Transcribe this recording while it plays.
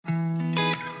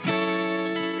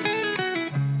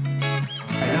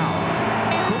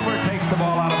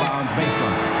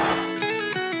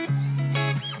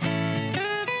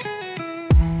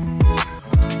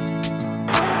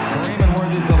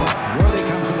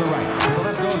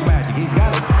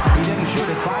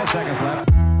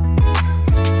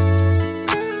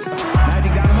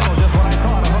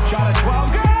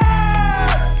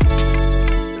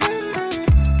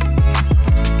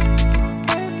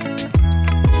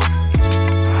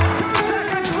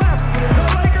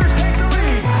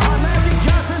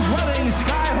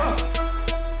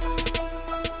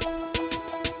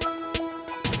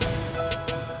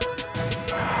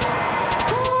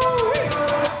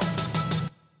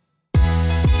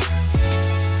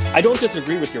I don't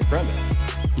disagree with your premise.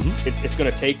 Mm-hmm. It's going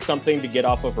to take something to get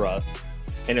off of Russ,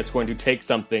 and it's going to take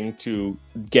something to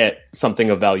get something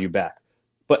of value back.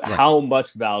 But how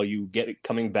much value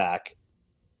coming back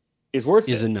is worth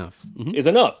is it? Enough. Mm-hmm. Is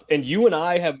enough. And you and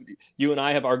I have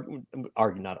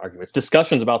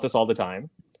discussions about this all the time,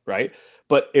 right?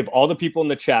 But if all the people in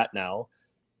the chat now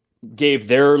gave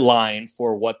their line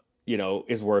for what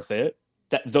is worth it,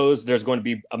 there's going to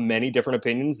be many different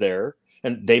opinions there,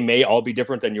 and they may all be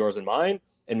different than yours and mine,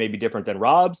 and maybe different than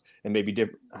Rob's, and maybe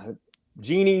different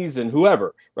Jeannie's and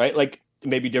whoever, right? Like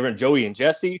maybe different Joey and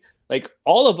Jesse. Like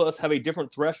all of us have a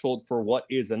different threshold for what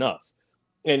is enough.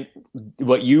 And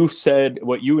what you said,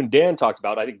 what you and Dan talked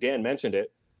about, I think Dan mentioned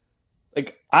it.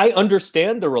 Like I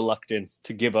understand the reluctance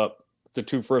to give up the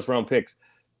 2 first-round picks,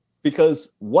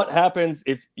 because what happens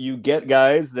if you get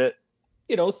guys that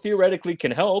theoretically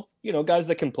can help, guys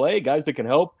that can play, guys that can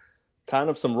help, kind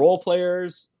of some role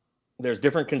players. There's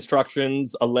different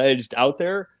constructions alleged out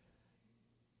there.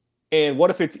 And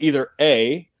what if it's either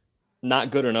A,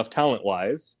 not good enough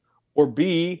talent-wise, or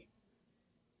B,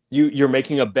 you're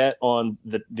making a bet on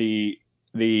the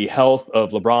health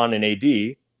of LeBron and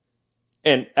AD.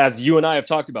 And as you and I have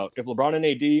talked about, if LeBron and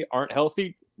AD aren't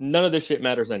healthy, none of this shit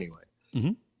matters anyway.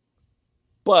 Mm-hmm.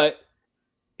 But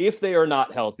if they are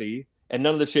not healthy and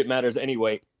none of the shit matters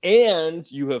anyway, and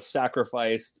you have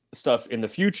sacrificed stuff in the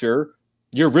future,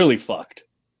 you're really fucked.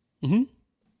 Mm-hmm.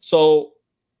 So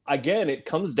again, it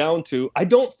comes down to, I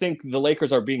don't think the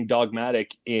Lakers are being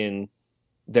dogmatic in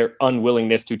their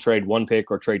unwillingness to trade 1 pick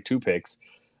or trade 2 picks.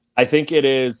 I think it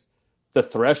is the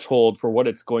threshold for what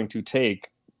it's going to take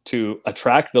to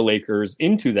attract the Lakers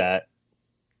into that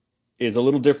is a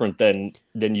little different than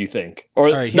you think, or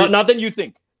right, not than you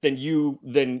think, than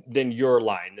your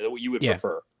line that you would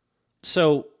prefer.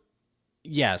 So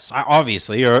yes,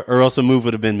 obviously, or else a move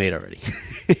would have been made already.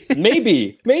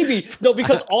 maybe no,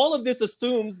 because all of this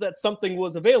assumes that something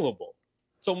was available.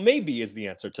 So maybe is the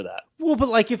answer to that. Well, but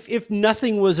like if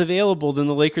nothing was available, then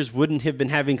the Lakers wouldn't have been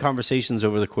having conversations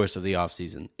over the course of the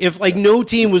offseason. If no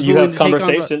team was willing to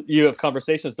take you have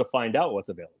conversations to find out what's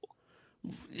available.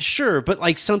 Sure, but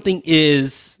like something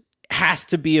has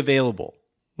to be available.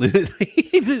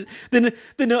 then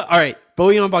all right,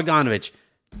 Bojan Bogdanović,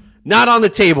 not on the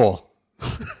table.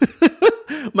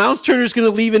 Miles Turner's going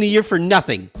to leave in a year for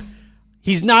nothing.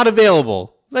 He's not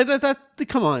available. Like that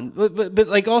come on. But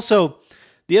like also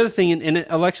the other thing, and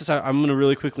Alexis, I'm going to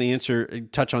really quickly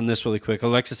touch on this really quick.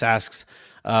 Alexis asks,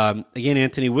 again,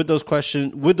 Anthony, would those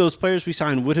players we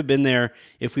signed would have been there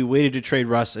if we waited to trade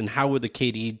Russ, and how would the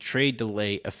KD trade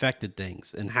delay affected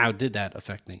things, and how did that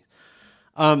affect things?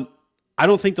 I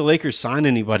don't think the Lakers signed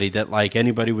anybody that like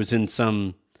anybody was in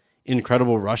some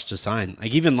incredible rush to sign.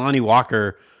 Like even Lonnie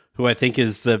Walker, who I think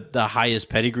is the highest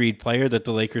pedigreed player that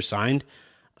the Lakers signed,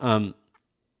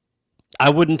 I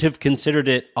wouldn't have considered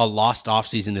it a lost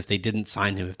offseason if they didn't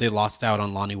sign him, if they lost out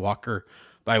on Lonnie Walker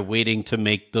by waiting to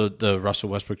make the Russell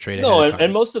Westbrook trade ahead of time.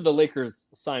 And most of the Lakers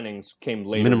signings came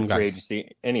later in free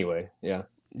agency anyway. Yeah.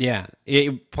 Yeah.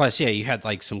 Plus, you had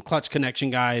like some clutch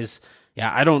connection guys.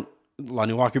 Yeah,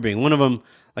 Lonnie Walker being one of them.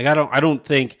 Like I don't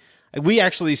think we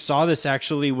actually saw this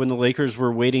when the Lakers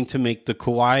were waiting to make the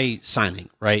Kawhi signing,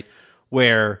 right?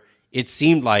 Where it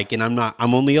seemed like, and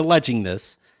I'm only alleging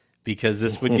this because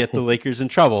this would get the Lakers in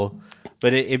trouble,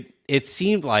 but it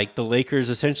seemed like the Lakers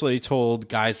essentially told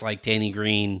guys like Danny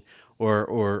Green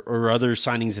or other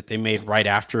signings that they made right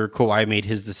after Kawhi made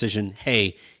his decision,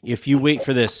 hey, if you wait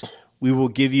for this, we will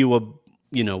give you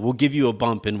a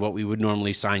bump in what we would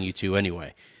normally sign you to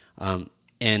anyway.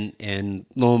 And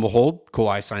lo and behold,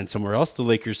 Kawhi signed somewhere else. The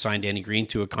Lakers signed Danny Green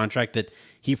to a contract that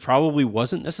he probably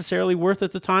wasn't necessarily worth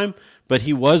at the time, but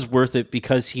he was worth it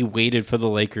because he waited for the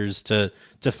Lakers to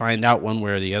find out one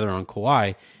way or the other on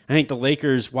Kawhi. I think the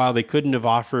Lakers, while they couldn't have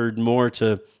offered more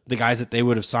to the guys that they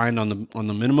would have signed on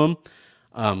the minimum,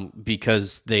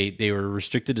 because they were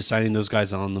restricted to signing those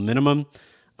guys on the minimum,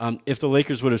 if the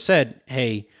Lakers would have said,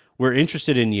 hey, we're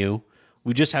interested in you,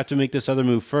 we just have to make this other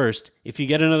move first. If you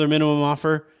get another minimum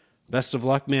offer, best of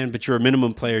luck, man, but you're a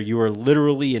minimum player. You are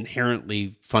literally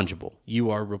inherently fungible. You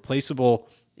are replaceable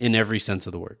in every sense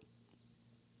of the word.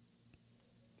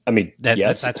 I mean,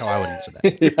 yes. That's how I would answer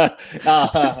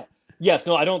that. Yes.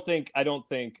 No, I don't think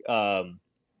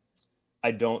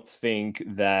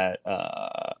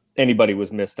that anybody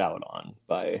was missed out on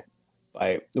by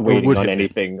waiting on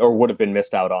anything, or would have been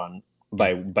missed out on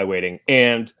by waiting.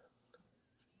 And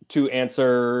to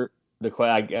answer the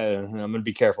question, I'm going to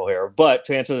be careful here, but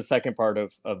to answer the second part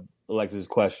of Alexis'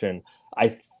 question,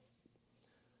 I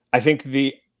think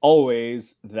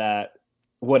always that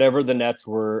whatever the Nets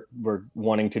were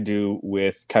wanting to do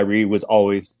with Kyrie was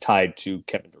always tied to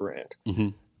Kevin Durant.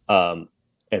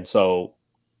 And so,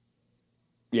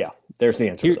 yeah, there's the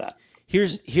answer to that.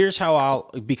 Here's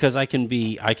how because I can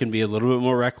be a little bit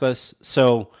more reckless.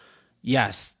 So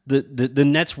yes, the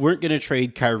Nets weren't going to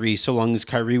trade Kyrie so long as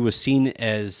Kyrie was seen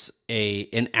as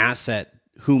an asset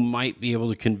who might be able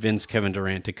to convince Kevin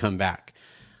Durant to come back.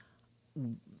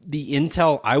 The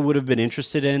intel I would have been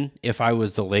interested in if I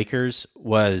was the Lakers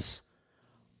was,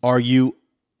 are you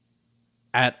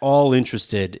at all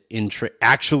interested in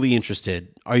actually interested?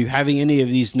 Are you having any of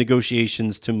these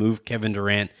negotiations to move Kevin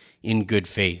Durant in good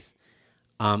faith?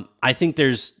 I think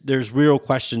there's real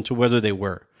question to whether they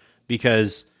were,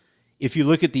 because if you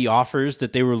look at the offers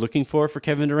that they were looking for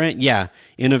Kevin Durant, yeah,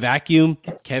 in a vacuum,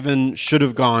 Kevin should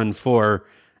have gone for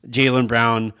Jaylen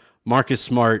Brown, Marcus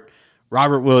Smart,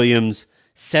 Robert Williams,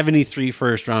 73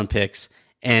 first-round picks,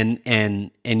 and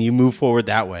you move forward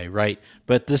that way, right?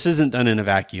 But this isn't done in a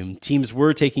vacuum. Teams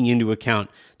were taking into account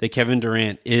that Kevin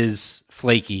Durant is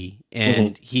flaky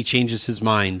and he changes his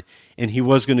mind, and he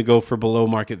was going to go for below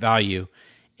market value.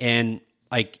 And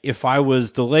like, if I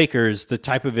was the Lakers, the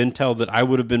type of intel that I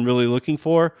would have been really looking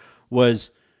for was,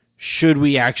 should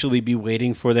we actually be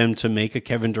waiting for them to make a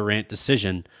Kevin Durant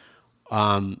decision,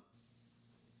 and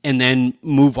then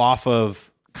move off of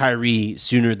Kyrie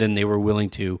sooner than they were willing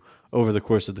to over the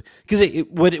course of because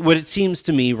what it seems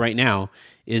to me right now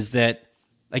is that,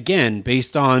 again,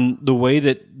 based on the way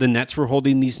that the Nets were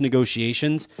holding these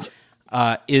negotiations,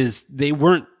 is they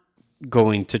weren't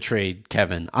going to trade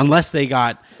Kevin unless they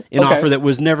got an offer that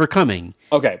was never coming.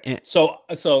 Okay. So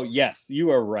yes,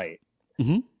 you are right.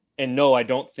 And no, I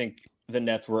don't think the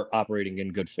Nets were operating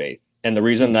in good faith. And the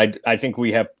reason I think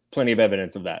we have plenty of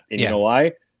evidence of that. And you know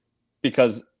why?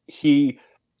 Because he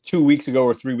 2 weeks ago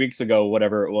or 3 weeks ago,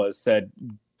 whatever it was, said,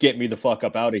 "Get me the fuck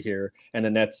up out of here." And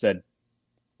the Nets said,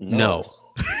 no.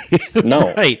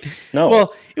 No. Right. No.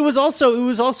 Well, it was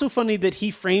also funny that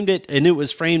he framed it, and it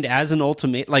was framed as an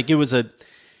ultimate, like it was a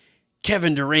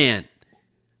Kevin Durant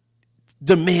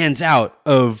demands out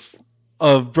of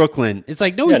Brooklyn. It's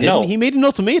like, no, he didn't. No. He made an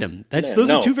ultimatum. Those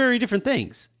are two very different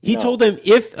things. He told them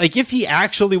if he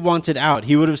actually wanted out,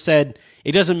 he would have said,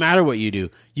 it doesn't matter what you do.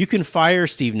 You can fire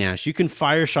Steve Nash. You can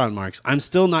fire Sean Marks. I'm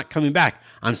still not coming back.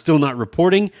 I'm still not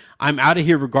reporting. I'm out of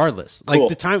here regardless. Like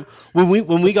the time when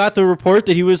we got the report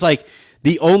that he was like,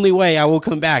 the only way I will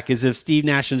come back is if Steve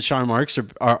Nash and Sean Marks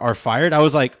are fired. I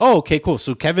was like, oh, okay, cool.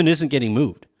 So Kevin isn't getting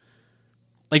moved.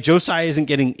 Like Josiah isn't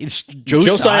getting.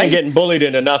 Josiah getting bullied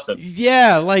into nothing.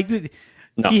 Yeah, like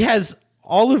he has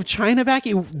all of China back.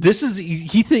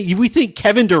 We think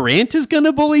Kevin Durant is going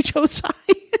to bully Josiah.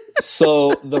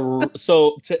 So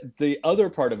the other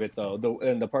part of it, though,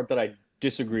 the part that I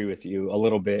disagree with you a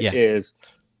little bit is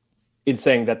in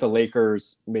saying that the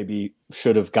Lakers maybe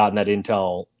should have gotten that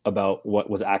intel about what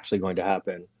was actually going to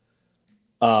happen.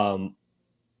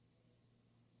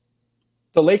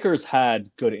 The Lakers had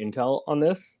good intel on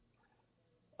this.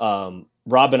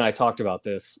 Rob and I talked about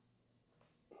this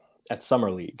at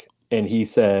Summer League, and he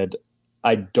said,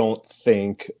 I don't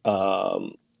think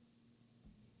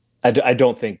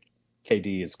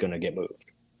KD is going to get moved.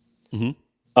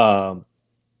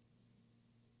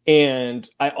 And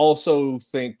I also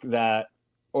think that,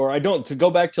 or I don't, to go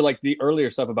back to like the earlier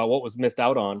stuff about what was missed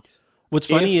out on. What's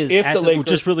funny is if the Lakers,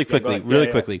 just really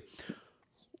quickly,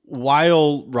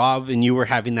 while Rob and you were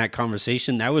having that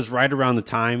conversation, that was right around the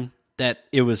time that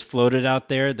it was floated out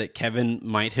there that Kevin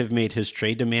might have made his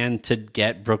trade demand to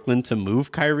get Brooklyn to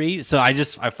move Kyrie. So I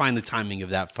find the timing of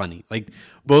that funny. Like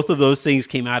both of those things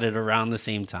came out at around the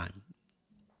same time.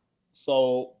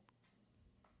 So,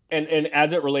 and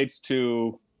as it relates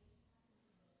to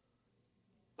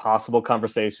possible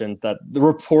conversations, that the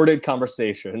reported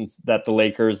conversations that the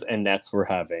Lakers and Nets were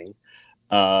having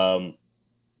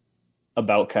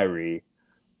about Kyrie,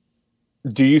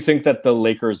 do you think that the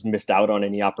Lakers missed out on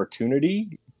any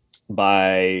opportunity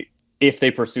by, if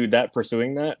they pursuing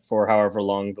that for however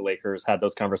long the Lakers had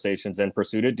those conversations and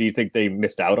pursued it? Do you think they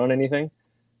missed out on anything?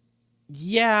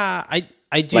 Yeah,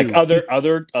 I do. Like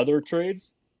other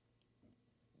trades?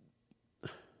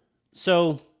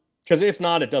 So, because if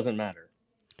not, it doesn't matter.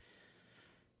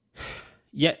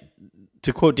 Yeah,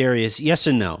 to quote Darius, yes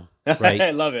and no. Right?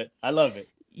 I love it.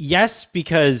 Yes,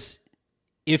 because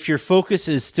if your focus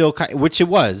is still, which it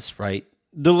was, right?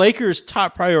 The Lakers'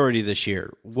 top priority this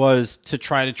year was to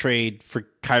try to trade for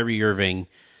Kyrie Irving,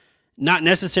 not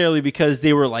necessarily because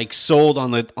they were like sold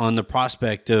on the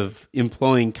prospect of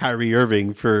employing Kyrie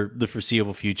Irving for the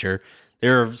foreseeable future.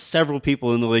 There are several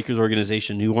people in the Lakers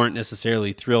organization who weren't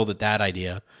necessarily thrilled at that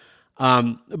idea,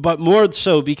 but more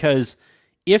so because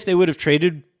if they would have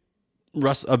traded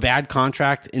Russ a bad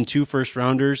contract and 2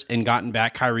 first-rounders and gotten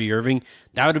back Kyrie Irving,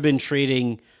 that would have been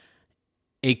trading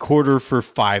a quarter for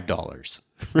 $5,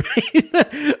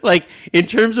 right? Like, in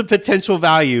terms of potential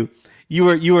value,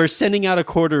 you are sending out a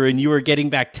quarter and you are getting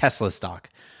back Tesla stock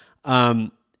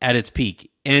at its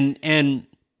peak. And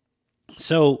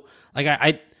so, like,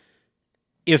 I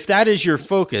if that is your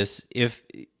focus, if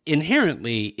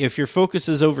your focus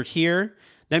is over here,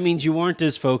 that means you aren't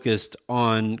as focused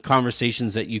on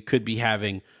conversations that you could be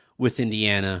having with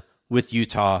Indiana, with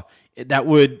Utah, that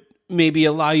would maybe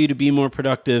allow you to be more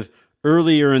productive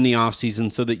earlier in the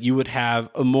offseason so that you would have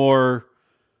a more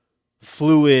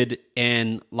fluid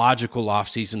and logical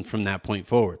offseason from that point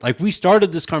forward. Like, we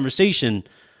started this conversation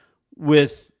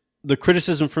with the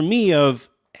criticism from me of,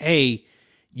 hey,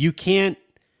 you can't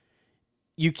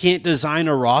design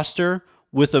a roster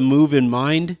with a move in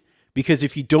mind, because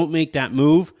if you don't make that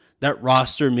move, that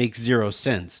roster makes zero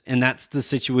sense. And that's the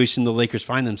situation the Lakers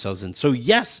find themselves in. So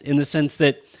yes, in the sense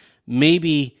that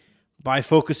maybe by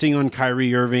focusing on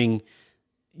Kyrie Irving,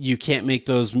 you can't make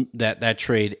that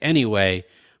trade anyway.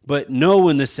 But no,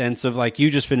 in the sense of, like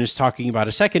you just finished talking about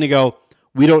a second ago,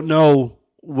 we don't know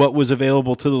what was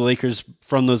available to the Lakers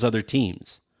from those other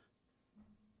teams.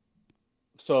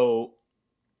 So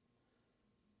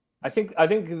I think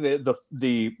the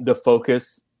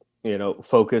focus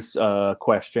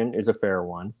question is a fair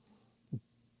one.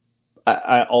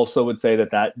 I also would say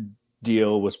that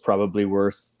deal was probably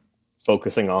worth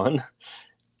focusing on.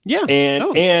 Yeah.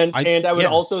 And I would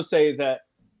also say that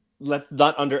let's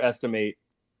not underestimate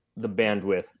the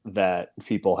bandwidth that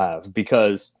people have,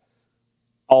 because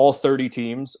all 30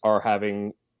 teams are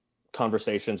having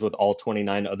conversations with all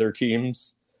 29 other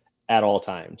teams at all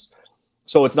times.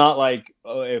 So it's not like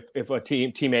if a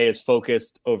team A is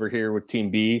focused over here with team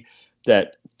B,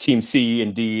 that team C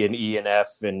and D and E and F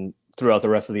and throughout the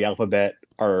rest of the alphabet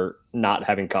are not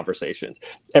having conversations.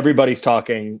 Everybody's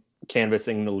talking,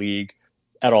 canvassing the league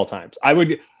at all times. I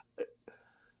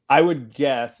would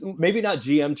guess, maybe not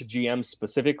GM to GM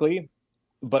specifically,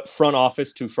 but front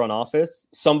office to front office,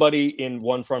 somebody in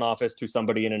one front office to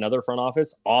somebody in another front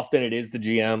office. Often it is the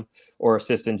GM or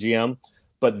assistant GM,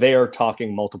 but they are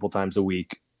talking multiple times a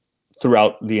week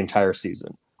throughout the entire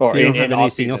season. Or they don't have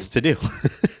anything else to do.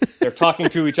 They're talking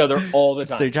to each other all the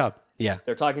time. It's their job. Yeah,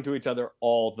 they're talking to each other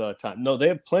all the time. No, they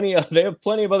have plenty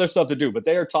of other stuff to do, but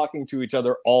they are talking to each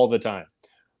other all the time.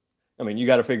 I mean, you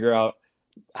got to figure out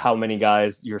how many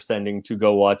guys you're sending to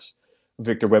go watch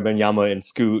Victor Wembanyama and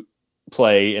Scoot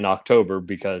play in October,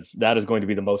 because that is going to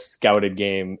be the most scouted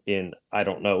game in, I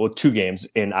don't know, 2 games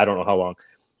in I don't know how long.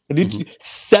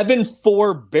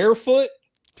 7'4" barefoot.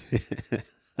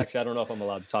 Actually, I don't know if I'm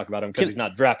allowed to talk about him because he's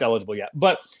not draft eligible yet.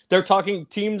 But they're talking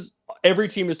teams. Every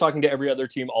team is talking to every other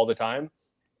team all the time,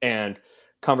 and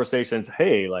conversations.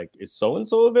 Hey, like, is so and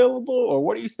so available, or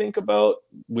what do you think about?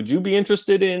 Would you be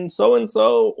interested in so and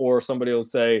so? Or somebody will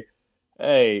say,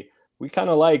 hey, we kind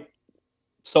of like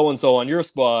so and so on your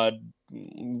squad.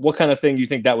 What kind of thing do you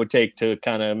think that would take to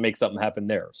kind of make something happen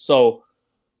there? So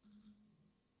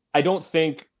I don't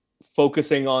think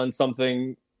focusing on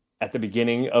something at the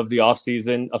beginning of the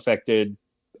offseason affected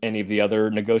any of the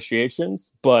other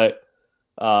negotiations. But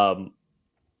yeah,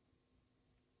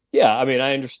 I mean,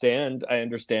 I understand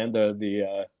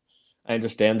the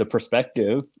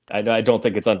perspective. I don't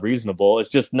think it's unreasonable. It's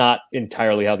just not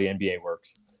entirely how the NBA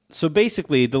works. So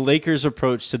basically, the Lakers'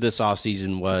 approach to this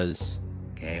offseason was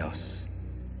chaos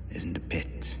isn't a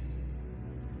pit.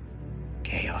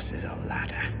 Chaos is a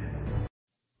ladder.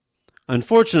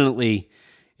 Unfortunately,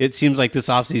 it seems like this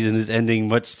offseason is ending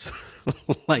much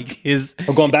like his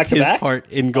going back to his back? part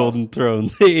in Golden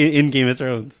Thrones, in Game of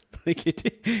Thrones. Like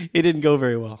it didn't go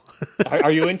very well.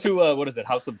 Are you into what is it,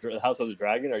 House of the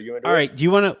Dragon? Are you into? All right, do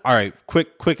you want to? All right,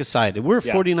 quick aside. We're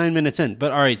 49 minutes in,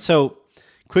 but all right. So,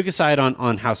 quick aside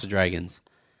on House of Dragons.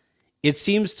 It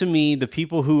seems to me the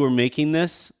people who were making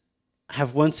this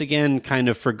have once again kind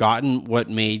of forgotten what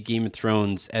made Game of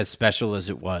Thrones as special as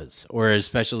it was, or as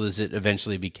special as it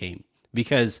eventually became.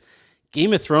 Because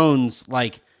Game of Thrones,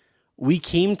 like, we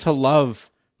came to love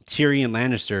Tyrion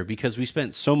Lannister because we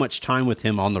spent so much time with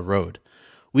him on the road.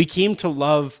 We came to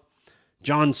love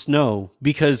Jon Snow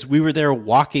because we were there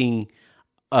walking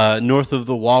north of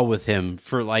the Wall with him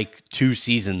for like 2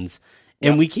 seasons.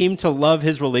 And we came to love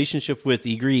his relationship with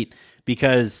Ygritte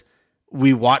because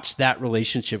we watched that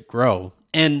relationship grow.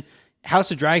 And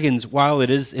House of Dragons, while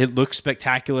it looks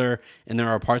spectacular and there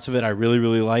are parts of it I really,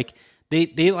 really like,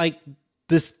 they like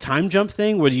this time jump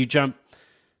thing where you jump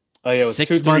it was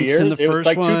 6 months in the first one. It was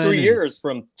like 2-3 years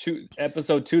from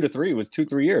episode 2 to 3 was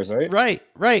 2-3 years, right?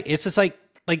 Right. It's just like,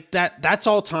 like that's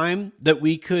all time that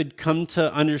we could come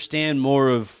to understand more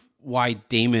of why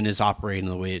Damon is operating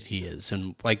the way that he is.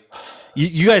 And like,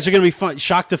 you guys are going to be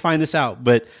shocked to find this out,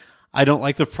 but I don't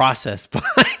like the process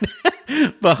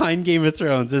behind Game of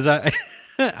Thrones.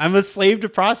 I'm a slave to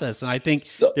process, and I think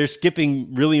they're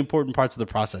skipping really important parts of the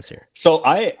process here. So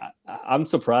I'm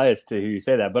surprised to hear you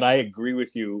say that, but I agree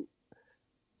with you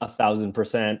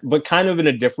 1,000%, but kind of in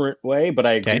a different way, but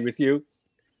I agree with you.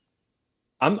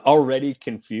 I'm already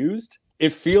confused.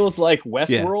 It feels like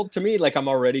Westworld to me, like I'm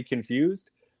already confused.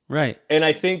 Right. And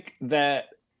I think that,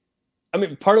 I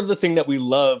mean, part of the thing that we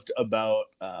loved about,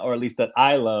 or at least that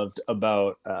I loved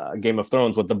about Game of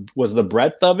Thrones was the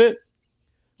breadth of it.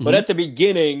 Mm-hmm. But at the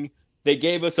beginning, they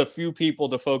gave us a few people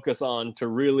to focus on, to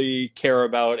really care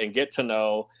about and get to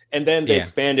know. And then they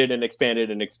expanded and expanded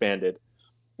and expanded.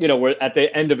 You know, where at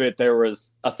the end of it, there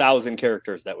was 1,000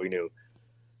 characters that we knew.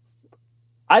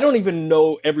 I don't even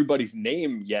know everybody's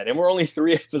name yet, and we're only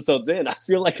 3 episodes in. I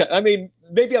feel like, I mean,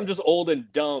 maybe I'm just old and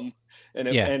dumb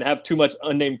and have too much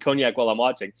unnamed cognac while I'm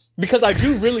watching, because I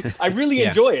really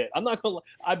enjoy it. I'm not gonna lie.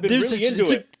 I've been really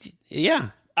into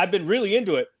it. I've been really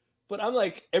into it, but I'm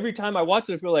like, every time I watch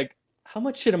it, I feel like, how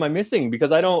much shit am I missing?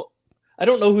 Because I don't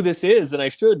know who this is, and I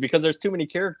should, because there's too many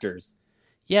characters.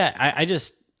 Yeah, I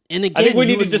just, and again, I think we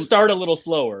needed to start a little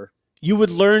slower. You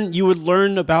would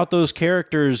learn about those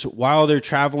characters while they're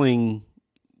traveling,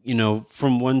 you know,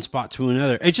 from one spot to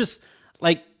another. It's just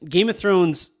like Game of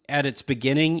Thrones at its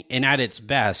beginning and at its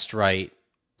best, right?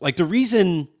 Like the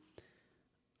reason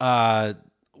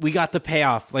we got the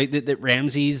payoff, like that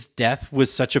Ramsay's death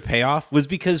was such a payoff, was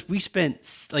because we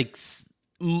spent like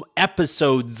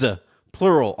episodes,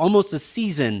 plural, almost a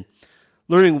season,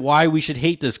 learning why we should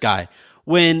hate this guy.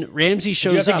 When Ramsay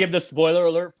shows up, do you have to give the spoiler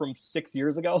alert from 6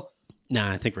 years ago? Nah,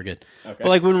 I think we're good. Okay. But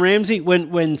like when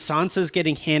Sansa's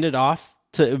getting handed off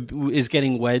is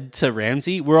getting wed to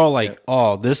Ramsay, we're all like,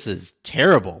 oh, this is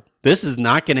terrible. This is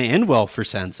not going to end well for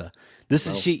Sansa. This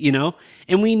is she, you know,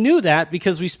 and we knew that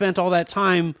because we spent all that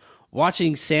time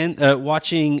watching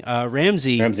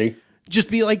Ramsay just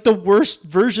be like the worst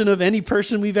version of any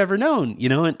person we've ever known, you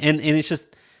know, and it's just,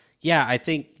 I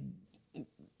think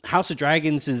House of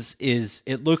Dragons is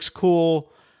it looks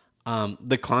cool.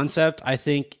 The concept, I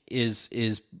think, is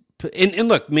and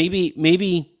look, maybe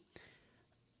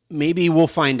we'll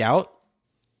find out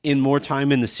in more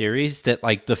time in the series that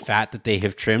like the fat that they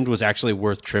have trimmed was actually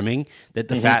worth trimming, that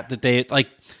the fat that they, like,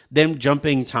 them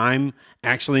jumping time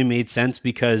actually made sense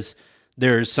because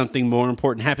there's something more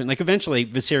important happening. Like eventually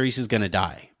Viserys is going to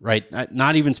die, right?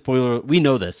 Not even spoiler. We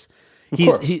know this.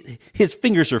 His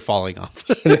fingers are falling off.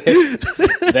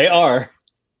 They are.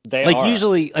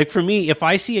 Usually, like for me, if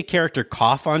I see a character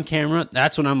cough on camera,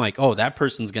 that's when I'm like, oh, that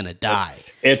person's going to die.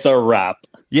 It's a wrap.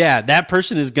 Yeah, that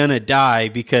person is going to die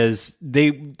because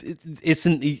it's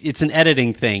an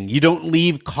editing thing. You don't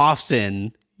leave coughs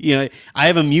in. You know, I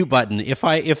have a mute button. If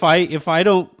I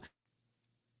don't,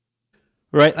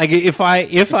 right? Like if I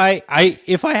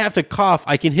have to cough,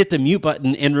 I can hit the mute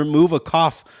button and remove a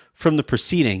cough from the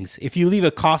proceedings. If you leave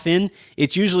a cough in,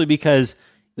 it's usually because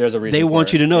there's a reason they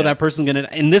want you to know that person's going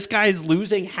to, and this guy's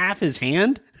losing half his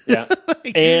hand. Yeah.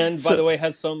 And by the way,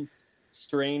 has some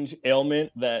strange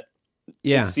ailment that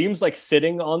it seems like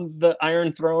sitting on the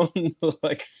Iron Throne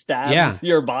like stabs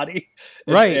your body.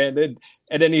 Right. And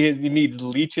then he needs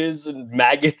leeches and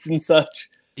maggots and such.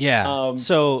 Yeah.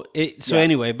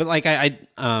 Anyway, but like I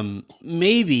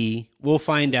maybe we'll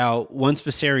find out once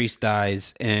Viserys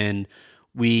dies and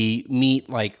we meet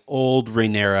like old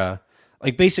Rhaenyra.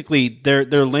 Like basically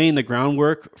they're laying the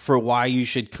groundwork for why you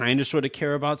should kind of sort of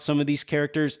care about some of these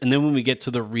characters, and then when we get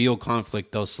to the real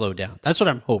conflict, they'll slow down. That's what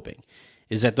I'm hoping,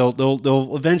 is that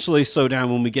they'll eventually slow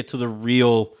down when we get to the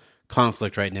real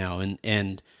conflict right now,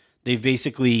 and they've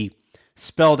basically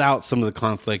spelled out some of the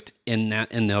conflict in that,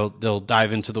 and they'll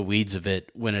dive into the weeds of it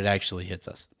when it actually hits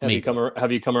us. Have you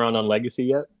come around on Legacy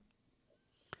yet?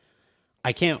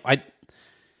 I can't.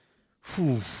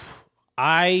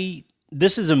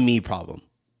 This is a me problem.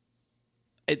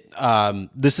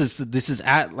 This is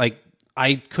at like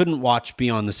I couldn't watch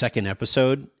beyond the second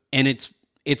episode, and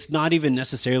it's not even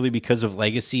necessarily because of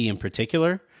Legacy in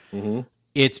particular. Mm-hmm.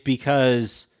 It's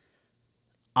because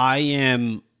I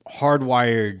am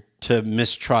hardwired to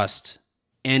distrust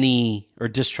anything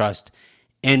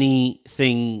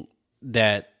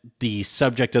that the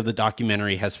subject of the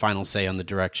documentary has final say on the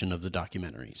direction of the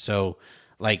documentary. So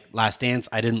like Last Dance,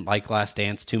 I didn't like Last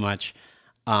Dance too much.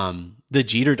 The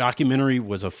Jeter documentary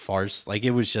was a farce. Like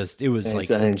it was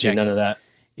like I didn't see none of that.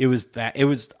 It was bad. It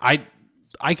was I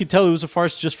could tell it was a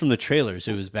farce just from the trailers.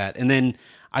 It was bad. And then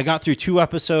I got through 2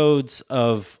 episodes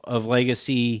of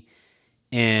Legacy,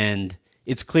 and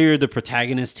it's clear the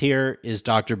protagonist here is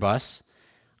Dr. Buss.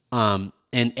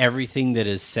 And everything that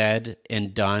is said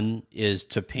and done is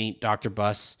to paint Dr.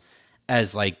 Buss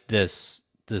as like this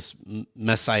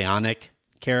messianic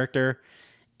character.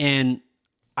 And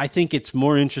I think it's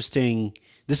more interesting.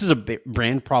 This is a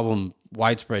brand problem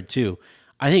widespread too.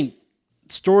 I think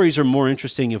stories are more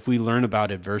interesting if we learn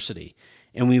about adversity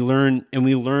and we learn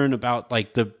about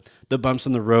like the bumps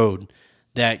on the road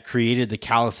that created the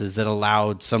calluses that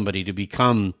allowed somebody to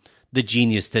become the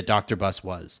genius that Dr. Buss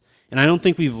was. And I don't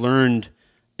think we've learned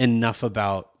enough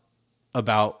about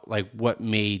like what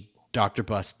made Dr.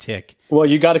 Buss tick. Well,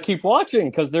 you got to keep watching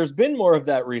because there's been more of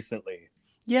that recently.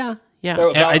 Yeah.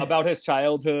 About his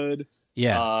childhood.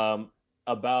 Yeah.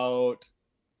 About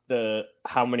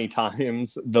how many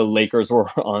times the Lakers were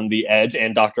on the edge,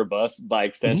 and Dr. Buss, by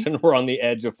extension, were on the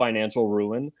edge of financial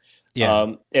ruin.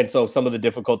 Yeah. And so some of the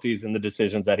difficulties in the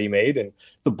decisions that he made, and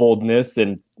the boldness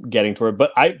and getting to it.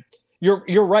 But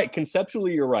you're right.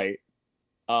 Conceptually, you're right.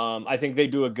 I think they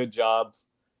do a good job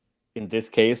in this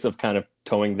case of kind of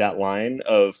towing that line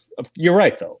of you're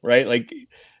right though, right? Like,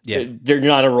 they're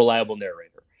not a reliable narrator.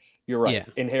 You're right. Yeah.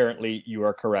 Inherently, you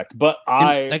are correct. But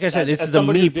like I said, this is a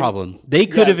me problem. They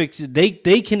could have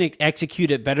they can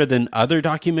execute it better than other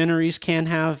documentaries can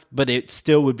have, but it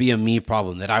still would be a me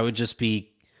problem that I would just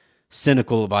be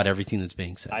cynical about everything that's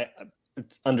being said.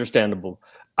 It's understandable.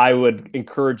 I would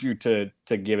encourage you to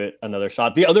give it another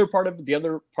shot. The other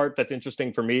part that's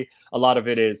interesting for me, a lot of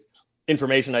it is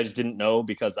information I just didn't know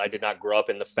because I did not grow up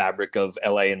in the fabric of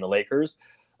LA and the Lakers.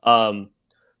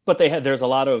 But there's a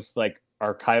lot of like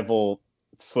archival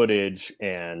footage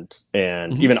and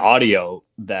even audio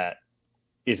that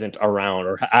isn't around,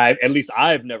 or at least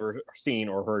I've never seen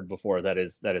or heard before. That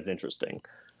is interesting.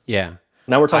 Yeah.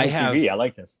 Now we're talking TV. I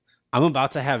like this. I'm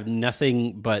about to have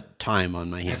nothing but time on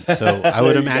my hands. So I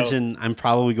would imagine I'm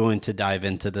probably going to dive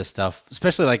into this stuff,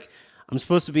 especially like I'm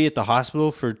supposed to be at the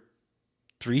hospital for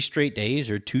 3 straight days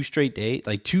or 2 straight days,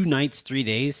 like 2 nights, 3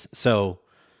 days. So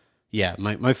yeah,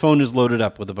 my phone is loaded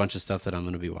up with a bunch of stuff that I'm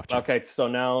going to be watching. Okay. So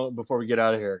now before we get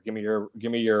out of here, give me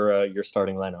your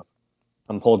starting lineup.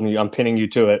 I'm pinning you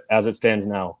to it as it stands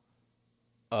now.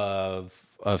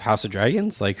 Of House of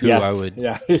Dragons, like who yes. I would,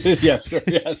 yeah, yeah, sure,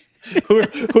 yes. Who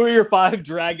are your 5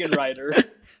 dragon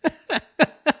riders?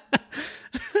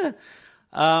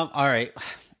 All right.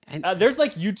 There's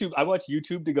like YouTube. I watch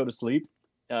YouTube to go to sleep,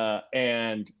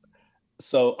 and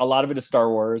so a lot of it is Star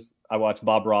Wars. I watch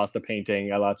Bob Ross, the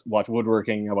painting. I watch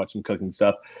woodworking. I watch some cooking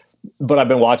stuff. But I've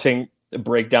been watching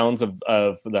breakdowns of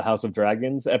the House of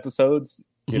Dragons episodes.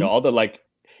 You know, all the like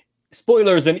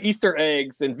spoilers and Easter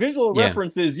eggs and visual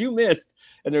references you missed.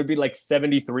 And there'd be like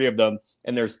 73 of them.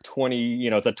 And there's 20,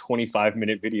 it's a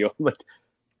 25-minute video. I'm like,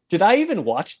 did I even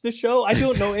watch the show? I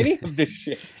don't know any of this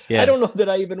shit. I don't know that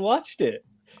I even watched it.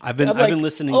 I've been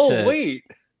listening to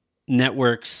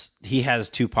Networks. He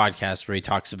has 2 podcasts where he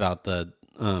talks about the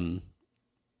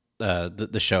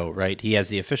show, right? He has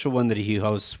the official one that he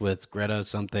hosts with Greta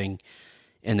something.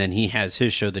 And then he has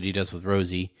his show that he does with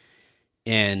Rosie.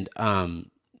 And,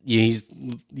 he's,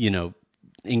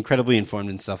 incredibly informed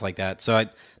and stuff like that. So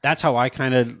that's how I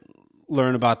kind of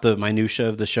learn about the minutia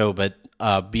of the show. But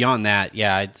beyond that,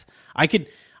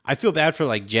 I feel bad for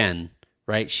like Jen,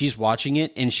 right? She's watching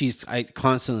it and she's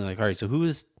constantly like, all right, so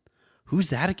who's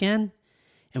that again?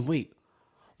 And wait,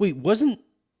 wasn't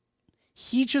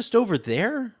he just over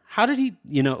there? How did he,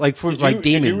 Damon?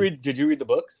 Did you read the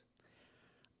books?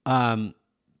 The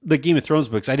Game of Thrones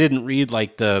books. I didn't read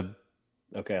like the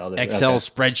Excel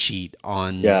spreadsheet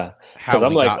on how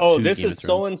I'm like, this is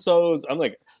so and so's. I'm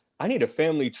like, I need a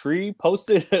family tree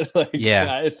posted.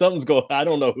 Something's going. I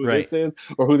don't know who this is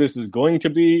or who this is going to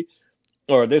be,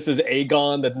 or this is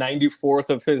Aegon, the 94th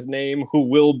of his name, who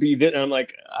will be this. And I'm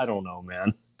like, I don't know,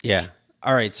 man. Yeah.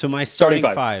 All right. So my starting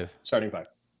five.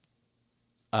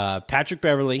 Patrick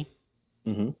Beverley.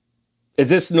 Mm-hmm. Is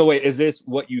this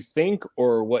what you think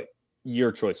or what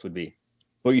your choice would be?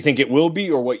 What you think it will be,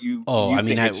 or what you?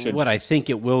 What I think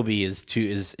it will be is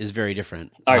very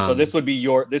different. All right, so this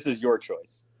is your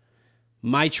choice.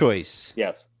 My choice.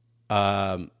 Yes.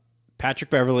 Patrick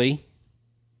Beverley,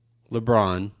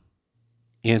 LeBron,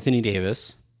 Anthony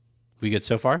Davis. We good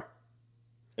so far?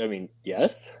 I mean,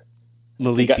 yes.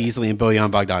 Malik Beasley and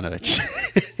Bojan Bogdanovic.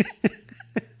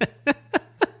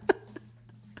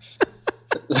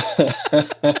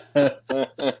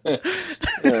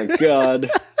 Oh God.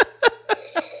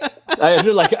 I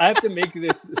have to make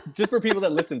this, just for people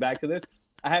that listen back to this,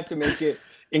 I have to make it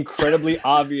incredibly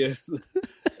obvious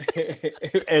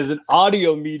as an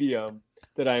audio medium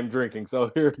that I am drinking.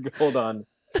 So here, hold on.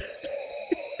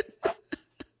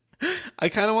 I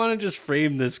kind of want to just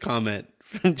frame this comment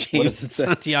from What James does it say?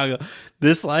 Santiago.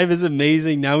 This live is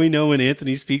amazing. Now we know when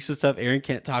Anthony speaks of stuff Aaron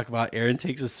can't talk about. Aaron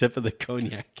takes a sip of the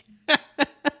cognac.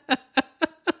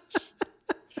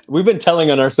 We've been telling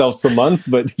on ourselves for months,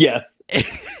 but yes.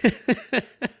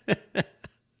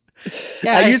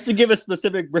 Yeah, I used to give a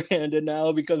specific brand, and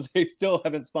now because they still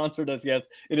haven't sponsored us, yes,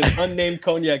 it is unnamed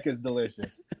cognac is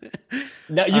delicious.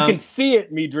 Now you can see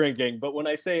it me drinking, but when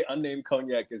I say unnamed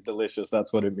cognac is delicious,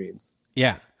 that's what it means.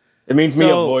 Yeah. It means me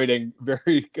So- avoiding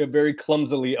very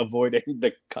clumsily avoiding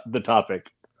the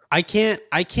topic. I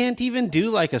can't even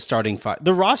do like a starting five.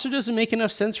 The roster doesn't make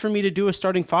enough sense for me to do a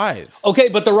starting five. Okay,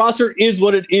 but the roster is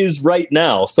what it is right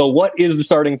now. So what is the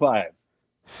starting five?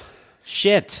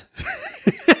 Shit.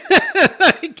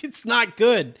 Like, it's not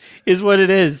good, is what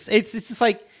it is. It's just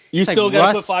like You it's still like got to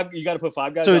Russ- put five. You got to put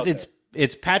five guys. So out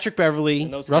it's Patrick there. Beverly,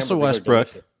 And those Russell hamburgers are Westbrook.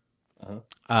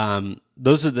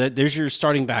 delicious. There's your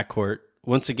starting backcourt.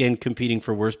 Once again, competing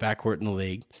for worst backcourt in the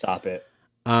league. Stop it.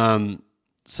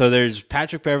 So there's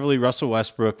Patrick Beverly, Russell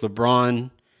Westbrook, LeBron,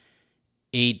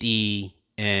 AD,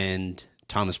 and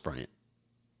Thomas Bryant.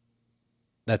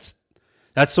 That's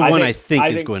the one I think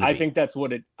is going to be. I think that's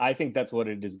what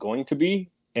it is going to be,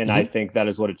 and I think that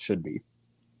is what it should be.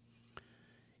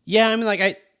 Yeah, I mean, like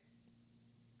I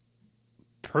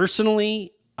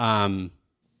personally, I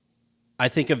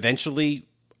think eventually,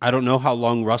 I don't know how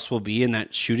long Russ will be in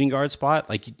that shooting guard spot.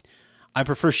 Like, I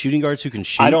prefer shooting guards who can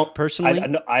shoot. I don't personally.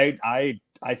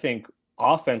 I think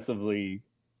offensively,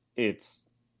 it's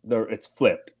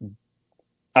flipped.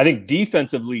 I think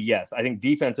defensively, yes. I think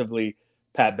defensively,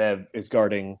 Pat Bev is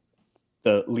guarding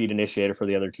the lead initiator for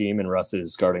the other team, and Russ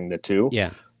is guarding the two. Yeah.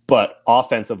 But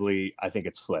offensively, I think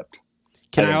it's flipped.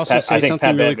 Can I also say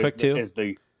something really quick too? Is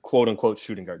the quote unquote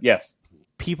shooting guard? Yes.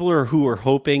 People who are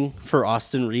hoping for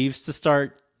Austin Reeves to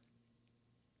start.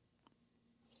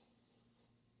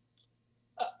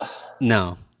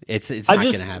 No, it's not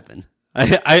going to happen.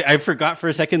 I forgot for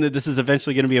a second that this is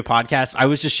eventually going to be a podcast. I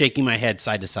was just shaking my head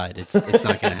side to side. It's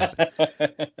not going to happen.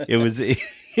 It was.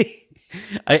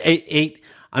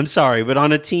 I'm sorry, but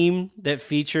on a team that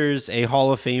features a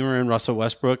Hall of Famer in Russell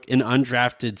Westbrook, an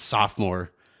undrafted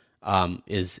sophomore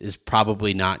is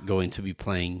probably not going to be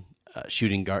playing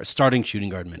starting shooting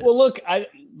guard minutes. Well, look,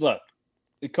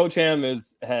 Coach Ham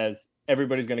has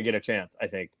everybody's going to get a chance. I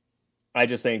think. I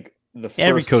just think the first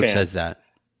every coach chance, says that.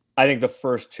 I think the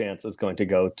first chance is going to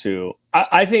go to.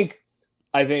 I think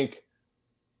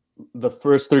the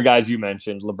first three guys you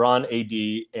mentioned, LeBron,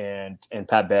 AD, and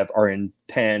Pat Bev, are in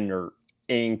pen or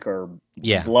ink or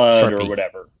blood Sharpie or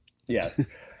whatever. Yes.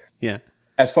 Yeah.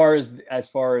 As far as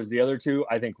the other two,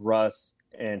 I think Russ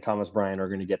and Thomas Bryant are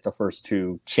going to get the first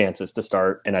two chances to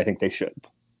start, and I think they should.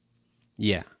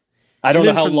 Yeah. I don't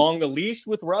know how long the leash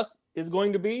with Russ is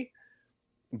going to be,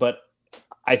 but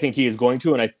I think he is going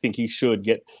to, and I think he should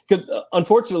get, because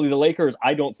unfortunately the Lakers,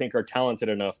 I don't think, are talented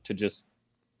enough to just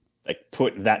like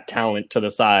put that talent to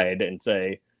the side and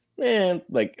say, man,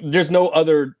 like there's no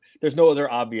other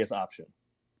obvious option.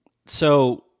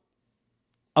 So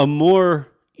a more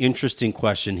interesting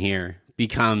question here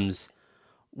becomes,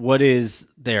 what is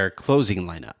their closing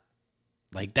lineup?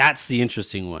 Like, that's the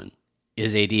interesting one.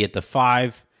 Is AD at the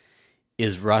 5?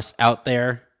 Is Russ out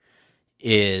there?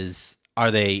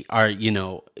 At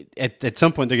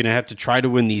some point they're going to have to try to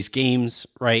win these games,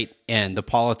 right? And the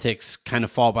politics kind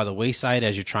of fall by the wayside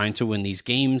as you're trying to win these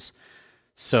games.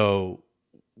 So,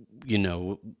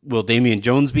 will Damian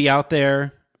Jones be out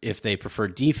there if they prefer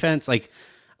defense? Like,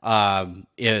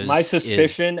 my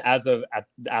suspicion as of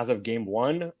game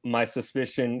one, my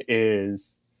suspicion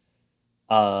is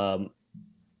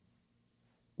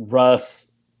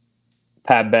Russ,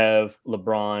 Pat Bev,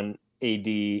 LeBron,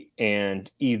 AD,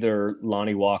 and either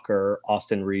Lonnie Walker,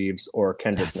 Austin Reeves, or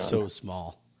Kendrick Nunn. That's so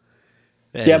small.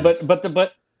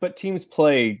 But teams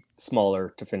play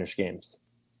smaller to finish games,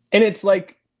 and it's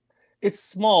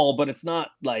small, but it's not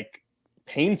like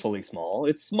painfully small.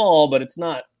 It's small, but it's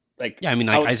not like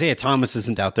Isaiah Thomas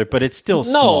isn't out there, but it's still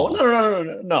small.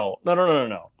 No.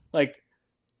 Like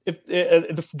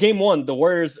if game one, the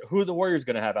Warriors, who are the Warriors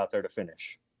going to have out there to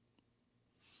finish?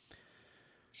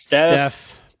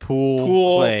 Steph,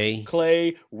 Poole,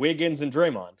 Clay, Wiggins, and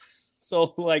Draymond.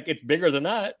 So like it's bigger than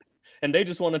that, and they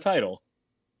just won a title.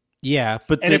 Yeah,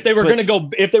 if they were going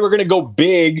to go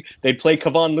big, they'd play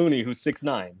Kevon Looney, who's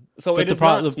 6'9". So it is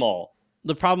not small.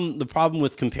 The problem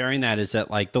with comparing that is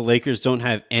that like the Lakers don't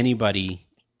have anybody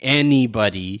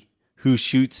who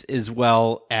shoots as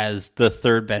well as the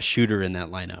third best shooter in that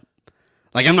lineup.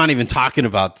 Like, I'm not even talking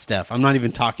about Steph. I'm not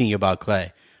even talking about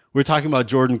Clay. We're talking about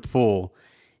Jordan Poole.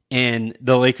 And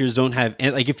the Lakers don't have,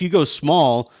 like, if you go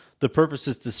small, the purpose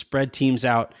is to spread teams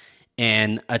out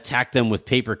and attack them with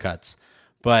paper cuts.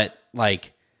 But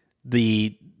like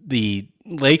the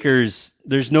Lakers,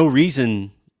 there's no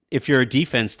reason if you're a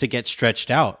defense to get stretched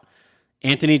out.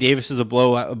 Anthony Davis is a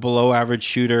below average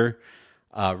shooter.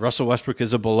 Russell Westbrook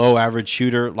is a below average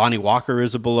shooter. Lonnie Walker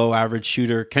is a below average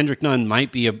shooter. Kendrick Nunn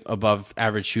might be a above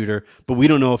average shooter, but we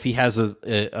don't know if he has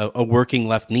a working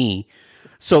left knee.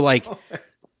 So like,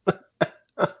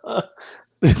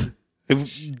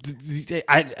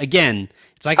 again,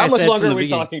 it's like how I much said longer from are the we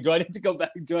beginning. talking? Do I need to go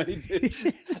back? Do I need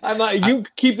to? You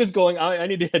keep this going. I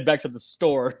need to head back to the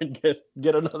store and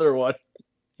get another one.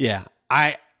 Yeah,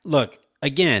 look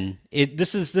again.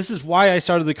 This is why I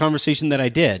started the conversation that I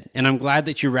did, and I'm glad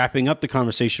that you're wrapping up the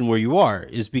conversation where you are.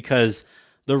 Is because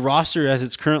the roster, as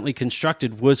it's currently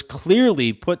constructed, was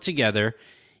clearly put together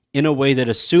in a way that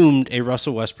assumed a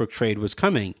Russell Westbrook trade was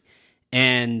coming,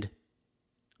 and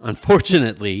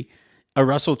unfortunately, a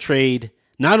Russell trade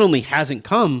not only hasn't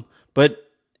come,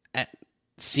 but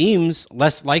seems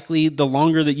less likely the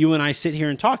longer that you and I sit here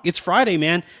and talk. It's Friday,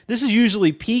 man. This is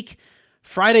usually peak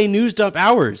Friday news dump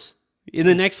hours. In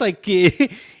the next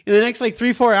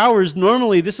 3-4 hours,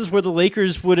 normally this is where the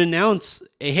Lakers would announce,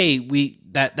 hey,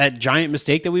 that giant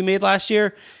mistake that we made last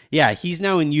year, yeah, he's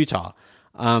now in Utah.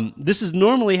 This is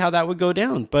normally how that would go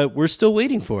down, but we're still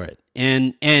waiting for it.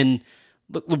 And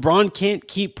look, LeBron can't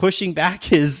keep pushing back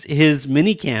his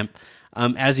mini camp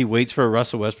as he waits for a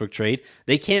Russell Westbrook trade.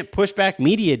 They can't push back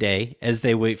media day as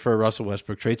they wait for a Russell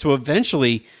Westbrook trade. So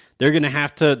eventually they're going to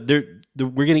have to,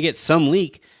 we're going to get some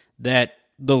leak that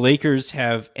the Lakers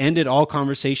have ended all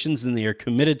conversations and they are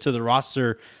committed to the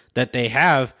roster that they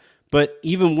have. But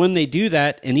even when they do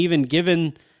that, and even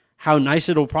given how nice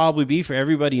it'll probably be for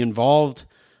everybody involved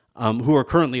who are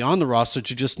currently on the roster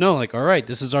to just know, like, all right,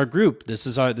 this is our group. This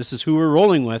is who we're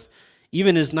rolling with.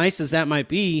 Even as nice as that might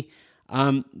be,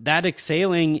 that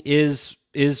exhaling is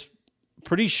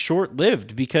pretty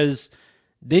short-lived, because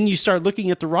then you start looking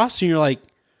at the roster and you're like,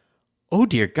 oh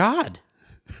dear God,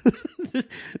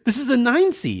 this is a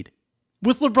 9 seed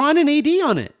with LeBron and AD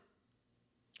on it.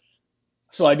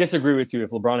 So I disagree with you.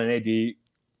 If LeBron and AD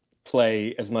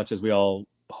play as much as we all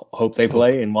hope they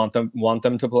play and want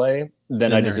them to play,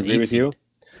 then I disagree with you.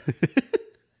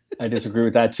 I disagree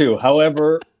with that too.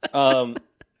 However,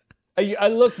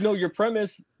 your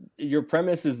premise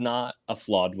is not a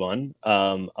flawed one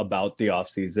about the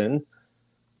offseason.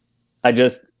 I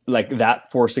just like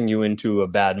that forcing you into a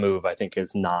bad move, I think,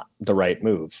 is not the right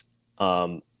move.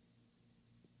 And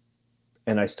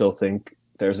I still think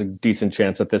there's a decent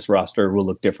chance that this roster will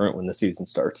look different when the season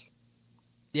starts.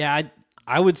 Yeah,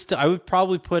 I would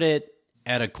probably put it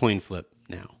at a coin flip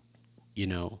now,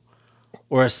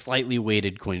 or a slightly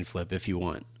weighted coin flip if you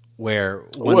want. Where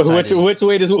which way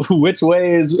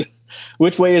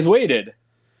is weighted?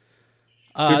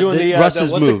 You're doing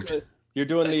Russ moved. You're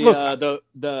doing the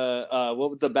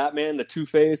what was the Batman, the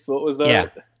Two-Face? What was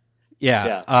that?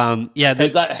 Yeah.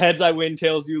 Heads I win,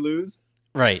 tails you lose.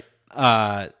 Right.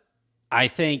 I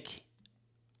think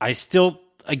I still,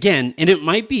 again, and it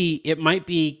might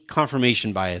be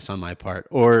confirmation bias on my part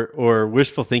or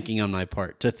wishful thinking on my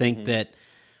part to think that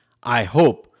I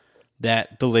hope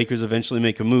that the Lakers eventually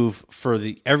make a move for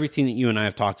everything that you and I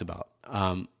have talked about.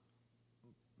 And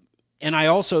I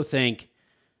also think,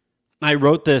 I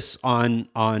wrote this on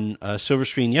Silver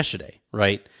Screen yesterday,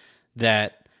 right?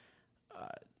 That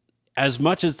as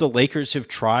much as the Lakers have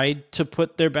tried to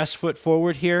put their best foot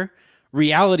forward here,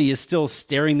 reality is still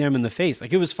staring them in the face.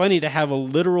 Like, it was funny to have a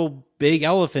literal big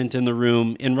elephant in the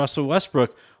room in Russell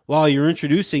Westbrook while you're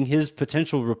introducing his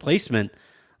potential replacement.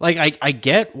 Like, I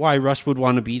get why Russ would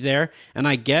want to be there, and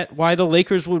I get why the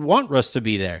Lakers would want Russ to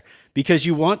be there, because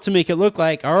you want to make it look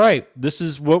like, all right, this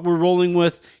is what we're rolling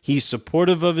with. He's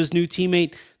supportive of his new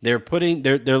teammate. They're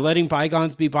letting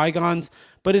bygones be bygones.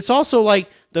 But it's also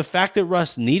like the fact that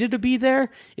Russ needed to be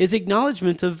there is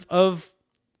acknowledgement of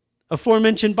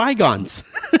aforementioned bygones.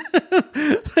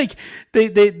 Like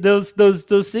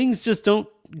those things just don't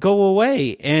go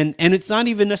away, and it's not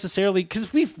even necessarily because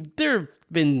there have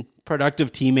been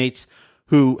productive teammates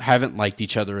who haven't liked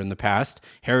each other in the past.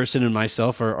 Harrison and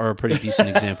myself are a pretty decent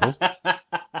example.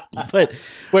 But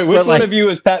wait, which one of you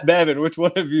is Pat Bevan? Which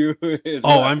one of you is?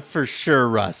 Oh, I'm for sure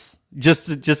Russ. Just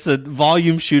a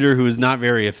volume shooter who is not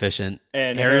very efficient.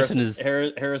 And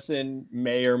Harrison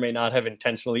may or may not have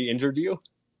intentionally injured you.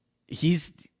 He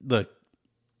can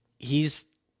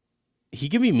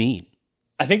be mean.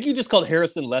 I think you just called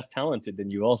Harrison less talented than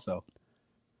you also.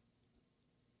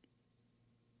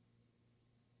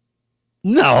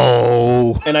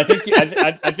 No. And I think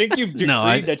you've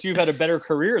decreed that you've had a better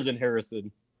career than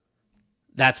Harrison.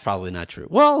 That's probably not true.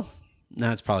 Well,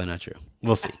 No, it's probably not true.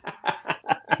 We'll see.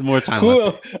 The more time.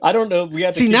 I don't know. We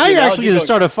have to see. Now you're actually going to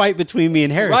start a fight between me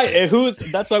and Harrison. Right? And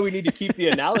that's why we need to keep the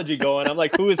analogy going. I'm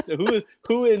like, who in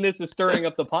this is stirring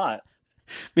up the pot?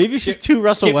 Maybe it's just two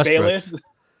Russell Westbrooks. Bayless?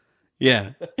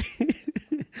 Yeah.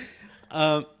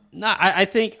 No, I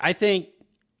think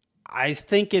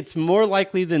it's more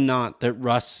likely than not that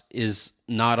Russ is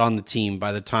not on the team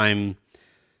by the time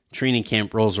training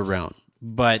camp rolls around.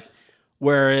 But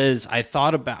whereas I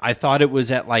thought it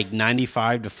was at like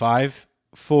 95-5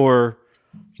 for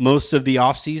most of the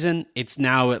offseason, it's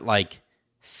now at like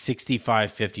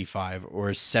 65-55 or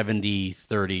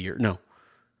 70-30 or no.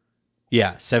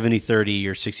 Yeah, 70-30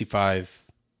 or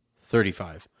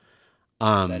 65-35.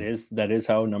 That is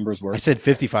how numbers work. I said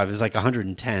 55. It was like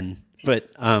 110, but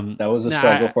that was a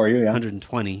struggle for you. Yeah,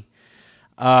 120.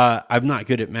 I'm not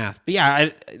good at math, but yeah,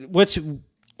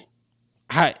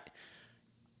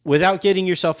 without getting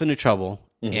yourself into trouble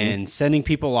and sending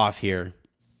people off here,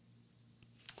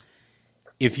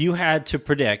 if you had to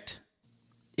predict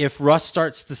if Russ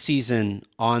starts the season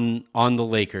on the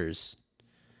Lakers,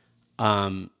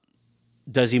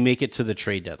 does he make it to the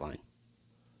trade deadline?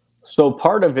 So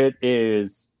part of it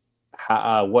is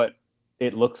what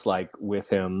it looks like with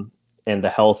him and the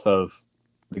health of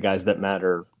the guys that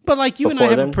matter. But like you and I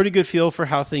have a pretty good feel for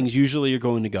how things usually are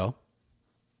going to go.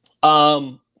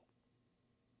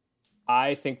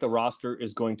 I think the roster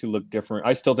is going to look different.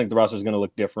 I still think the roster is going to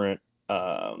look different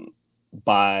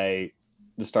by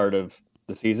the start of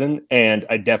the season, and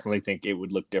I definitely think it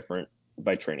would look different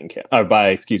by training camp.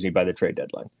 By the trade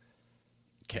deadline.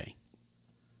 Okay.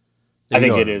 I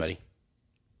think it is.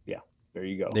 Yeah, there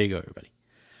you go. There you go, everybody.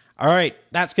 All right,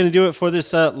 that's going to do it for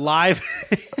this live.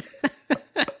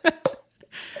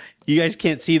 You guys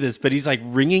can't see this, but he's like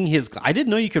ringing his. I didn't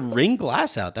know you could ring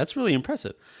glass out. That's really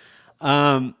impressive.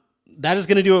 That is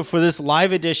going to do it for this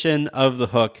live edition of The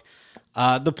Hook.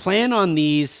 The plan on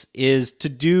these is to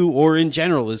do, or in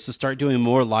general, is to start doing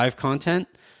more live content.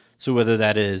 So whether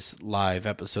that is live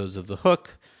episodes of The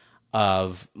Hook,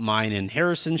 of mine and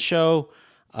Harrison's show,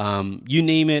 you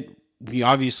name it. We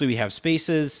have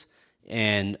spaces,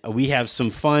 and we have some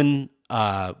fun.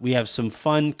 We have some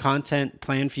fun content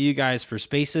planned for you guys for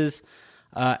spaces.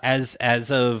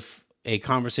 As of a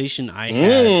conversation I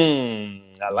had.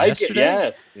 I like yesterday.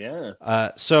 It. Yes.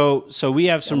 So we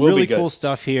have some really cool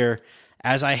stuff here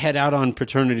as I head out on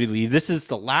paternity leave. This is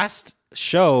the last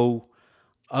show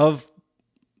of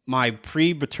my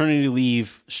pre-paternity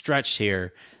leave stretch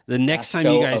here. The next time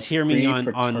you guys hear me on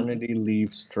paternity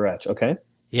leave stretch, okay?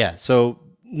 Yeah. So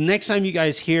next time you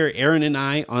guys hear Aaron and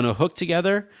I on a hook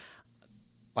together,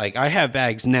 like I have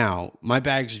bags now. My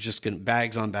bags are just going to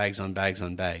bags on bags on bags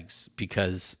on bags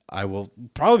because I will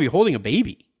probably be holding a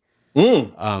baby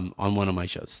on one of my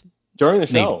shows during the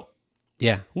show. Maybe.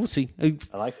 Yeah, we'll see. I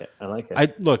like it.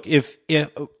 Look, if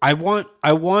I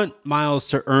want Miles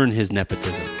to earn his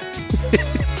nepotism.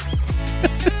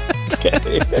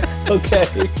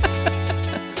 Okay.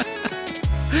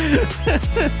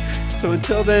 So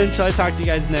until then, until I talk to you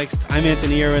guys next, I'm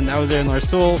Anthony Irwin. That was Aaron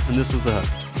Larsoul, and this was The Hook.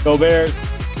 Go Bears.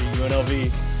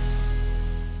 UNLV.